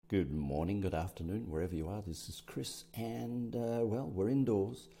Good morning, good afternoon, wherever you are. This is Chris, and we're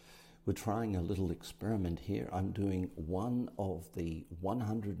indoors. We're trying a little experiment here. I'm doing one of the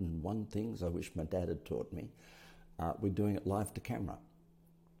 101 things I wish my dad had taught me. We're doing it live to camera.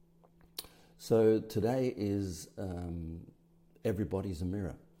 So today is everybody's a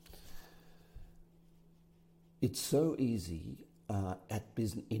mirror. It's so easy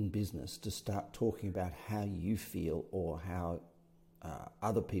in business to start talking about how you feel or how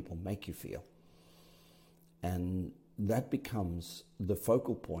other people make you feel. And that becomes the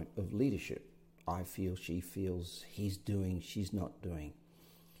focal point of leadership. I feel, she feels, he's doing, she's not doing.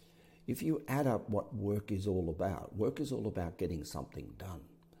 If you add up what work is all about getting something done.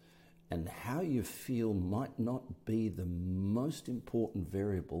 And how you feel might not be the most important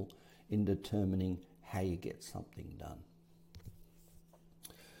variable in determining how you get something done.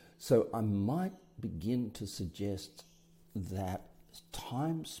 So I might begin to suggest that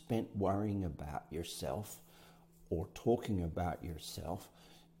time spent worrying about yourself or talking about yourself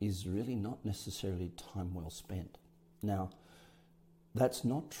is really not necessarily time well spent. Now, that's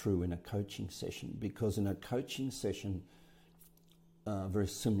not true in a coaching session, because in a coaching session, very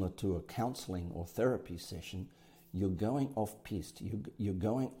similar to a counseling or therapy session, you're going off piste, you're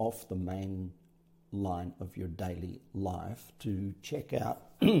going off the main line of your daily life to check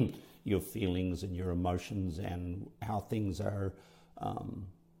out your feelings and your emotions and how things are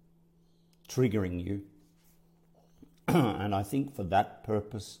triggering you. And I think for that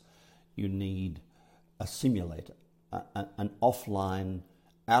purpose, you need a simulator, an offline,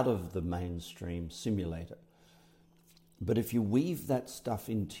 out of the mainstream simulator. But if you weave that stuff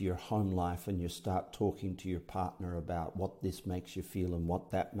into your home life and you start talking to your partner about what this makes you feel and what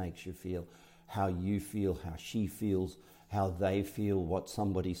that makes you feel, how you feel, how she feels, how they feel, what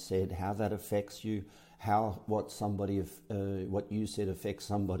somebody said, how that affects you, how what you said affects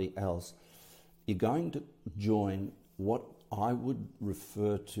somebody else, you're going to join what I would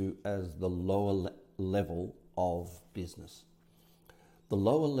refer to as the lower level of business. The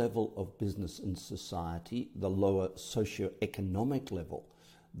lower level of business in society, the lower socioeconomic level,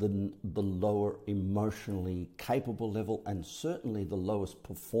 the lower emotionally capable level, and certainly the lowest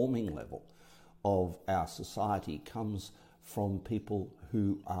performing level of our society comes from people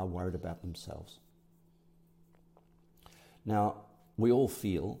who are worried about themselves. Now, we all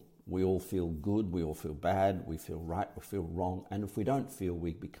feel good, we all feel bad, we feel right, we feel wrong, and if we don't feel,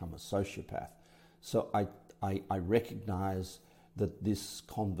 we become a sociopath. So I recognize that this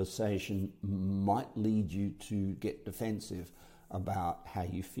conversation might lead you to get defensive about how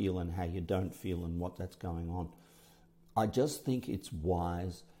you feel and how you don't feel and what that's going on. I just think it's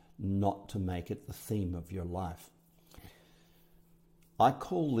wise not to make it the theme of your life. I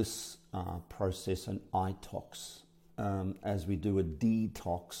call this process an ITOX. As we do a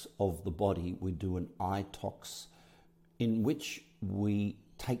detox of the body, we do an ITOX, in which we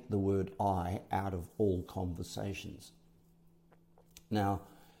take the word I out of all conversations. Now,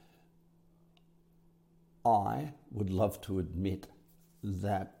 I would love to admit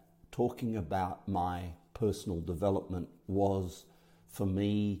that talking about my personal development was, for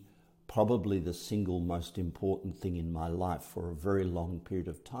me, probably the single most important thing in my life for a very long period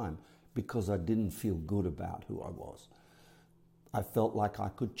of time, because I didn't feel good about who I was. I felt like I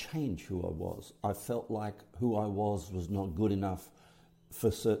could change who I was. I felt like who I was not good enough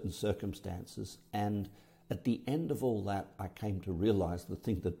for certain circumstances. And at the end of all that, I came to realize the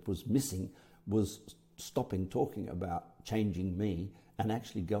thing that was missing was stopping talking about changing me and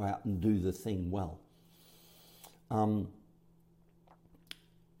actually go out and do the thing well.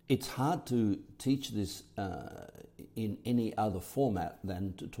 It's hard to teach this in any other format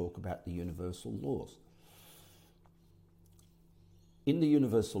than to talk about the universal laws. In the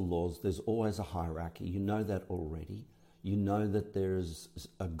universal laws, there's always a hierarchy. You know that already. You know that there's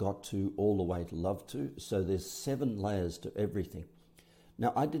a got to all the way to love to. So there's 7 layers to everything.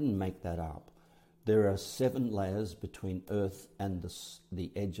 Now, I didn't make that up. There are 7 layers between Earth and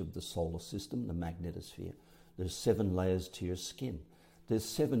the edge of the solar system, the magnetosphere. There's 7 layers to your skin. There's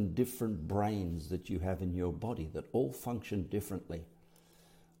 7 different brains that you have in your body that all function differently.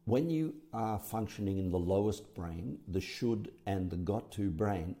 When you are functioning in the lowest brain, the should and the got to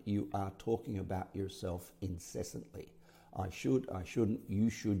brain, you are talking about yourself incessantly. I should, I shouldn't, you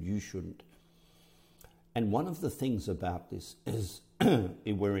should, you shouldn't. And one of the things about this is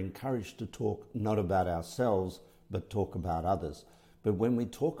we're encouraged to talk not about ourselves, but talk about others. But when we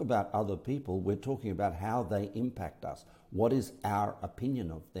talk about other people, we're talking about how they impact us. What is our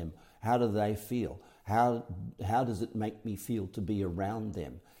opinion of them? How do they feel? How does it make me feel to be around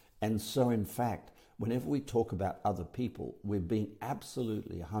them? And so, in fact, whenever we talk about other people, we're being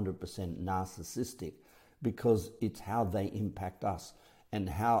absolutely 100% narcissistic, because it's how they impact us and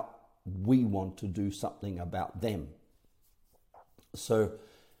how we want to do something about them. So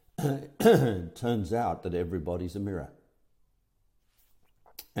it turns out that everybody's a mirror.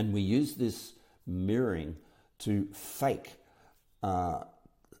 And we use this mirroring to fake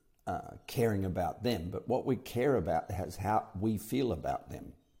caring about them. But what we care about is how we feel about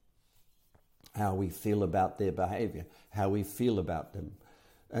them, how we feel about their behavior, how we feel about them.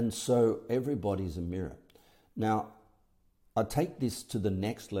 And so everybody's a mirror. Now, I take this to the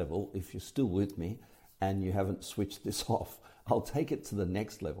next level. If you're still with me and you haven't switched this off, I'll take it to the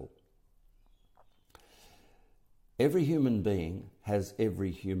next level. Every human being has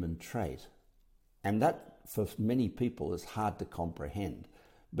every human trait. And that, for many people, is hard to comprehend.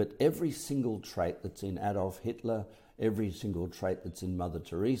 But every single trait that's in Adolf Hitler, every single trait that's in Mother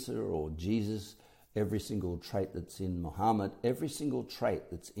Teresa or Jesus, every single trait that's in Muhammad, every single trait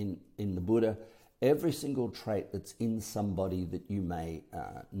that's in the Buddha, every single trait that's in somebody that you may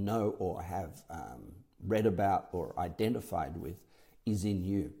know or have read about or identified with is in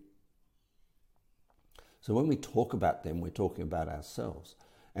you. So when we talk about them, we're talking about ourselves.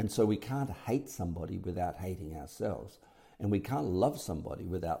 And so we can't hate somebody without hating ourselves. And we can't love somebody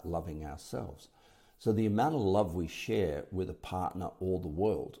without loving ourselves. So the amount of love we share with a partner or the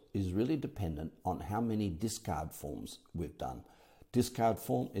world is really dependent on how many discard forms we've done. Discard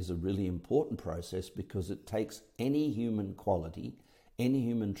form is a really important process because it takes any human quality, any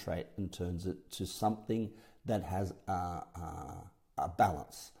human trait, and turns it to something that has a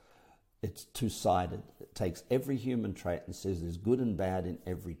balance. It's two-sided. It takes every human trait and says there's good and bad in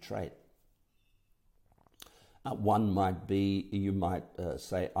every trait. One might be, you might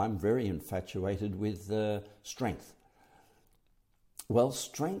say, I'm very infatuated with strength. Well,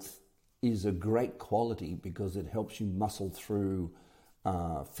 strength is a great quality because it helps you muscle through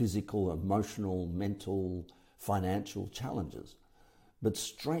physical, emotional, mental, financial challenges. But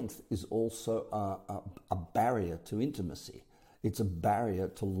strength is also a barrier to intimacy. It's a barrier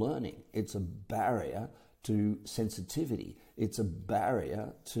to learning. It's a barrier to sensitivity. It's a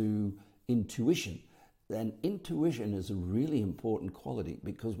barrier to intuition. And intuition is a really important quality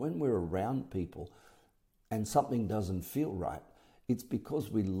because when we're around people and something doesn't feel right, it's because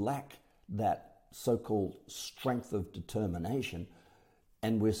we lack that so-called strength of determination,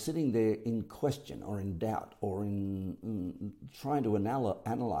 and we're sitting there in question or in doubt or in trying to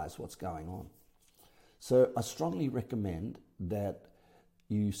analyze what's going on. So I strongly recommend that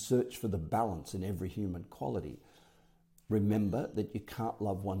you search for the balance in every human quality. Remember that you can't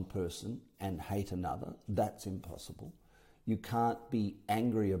love one person and hate another. That's impossible. You can't be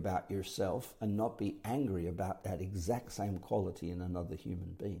angry about yourself and not be angry about that exact same quality in another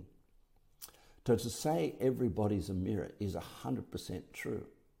human being. So to say everybody's a mirror is 100% true.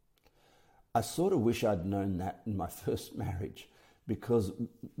 I sort of wish I'd known that in my first marriage, because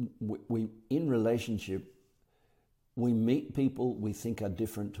we in relationship, we meet people we think are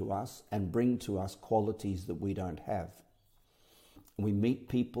different to us and bring to us qualities that we don't have. We meet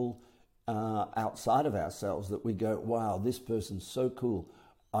people outside of ourselves that we go, wow, this person's so cool.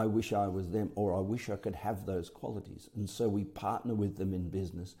 I wish I was them, or I wish I could have those qualities. And so we partner with them in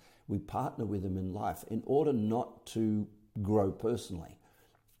business. We partner with them in life in order not to grow personally.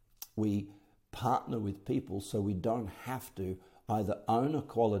 We partner with people so we don't have to either own a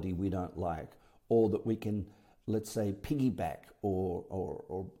quality we don't like, or that we can, let's say, piggyback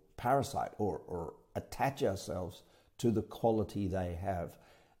or parasite or attach ourselves to the quality they have,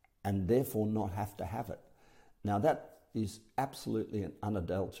 and therefore not have to have it. Now that is absolutely an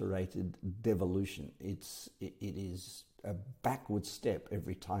unadulterated devolution. It is a backward step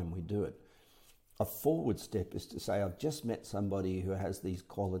every time we do it. A forward step is to say, I've just met somebody who has these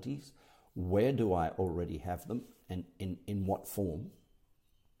qualities. Where do I already have them, and in what form?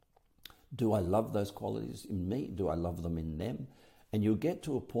 Do I love those qualities in me? Do I love them in them? And you'll get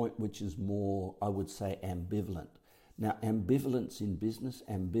to a point which is more, I would say, ambivalent. Now, ambivalence in business,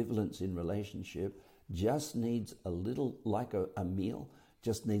 ambivalence in relationship just needs a little, like a meal,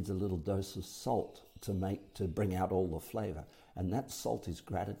 just needs a little dose of salt to bring out all the flavor. And that salt is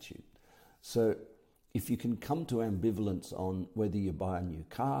gratitude. So if you can come to ambivalence on whether you buy a new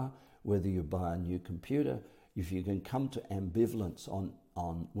car, whether you buy a new computer, if you can come to ambivalence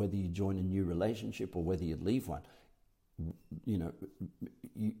on whether you join a new relationship or whether you leave one,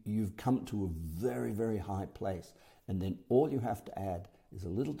 you've come to a very, very high place. And then all you have to add is a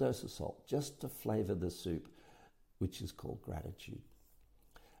little dose of salt just to flavor the soup, which is called gratitude.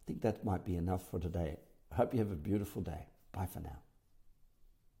 I think that might be enough for today. I hope you have a beautiful day. Bye for now.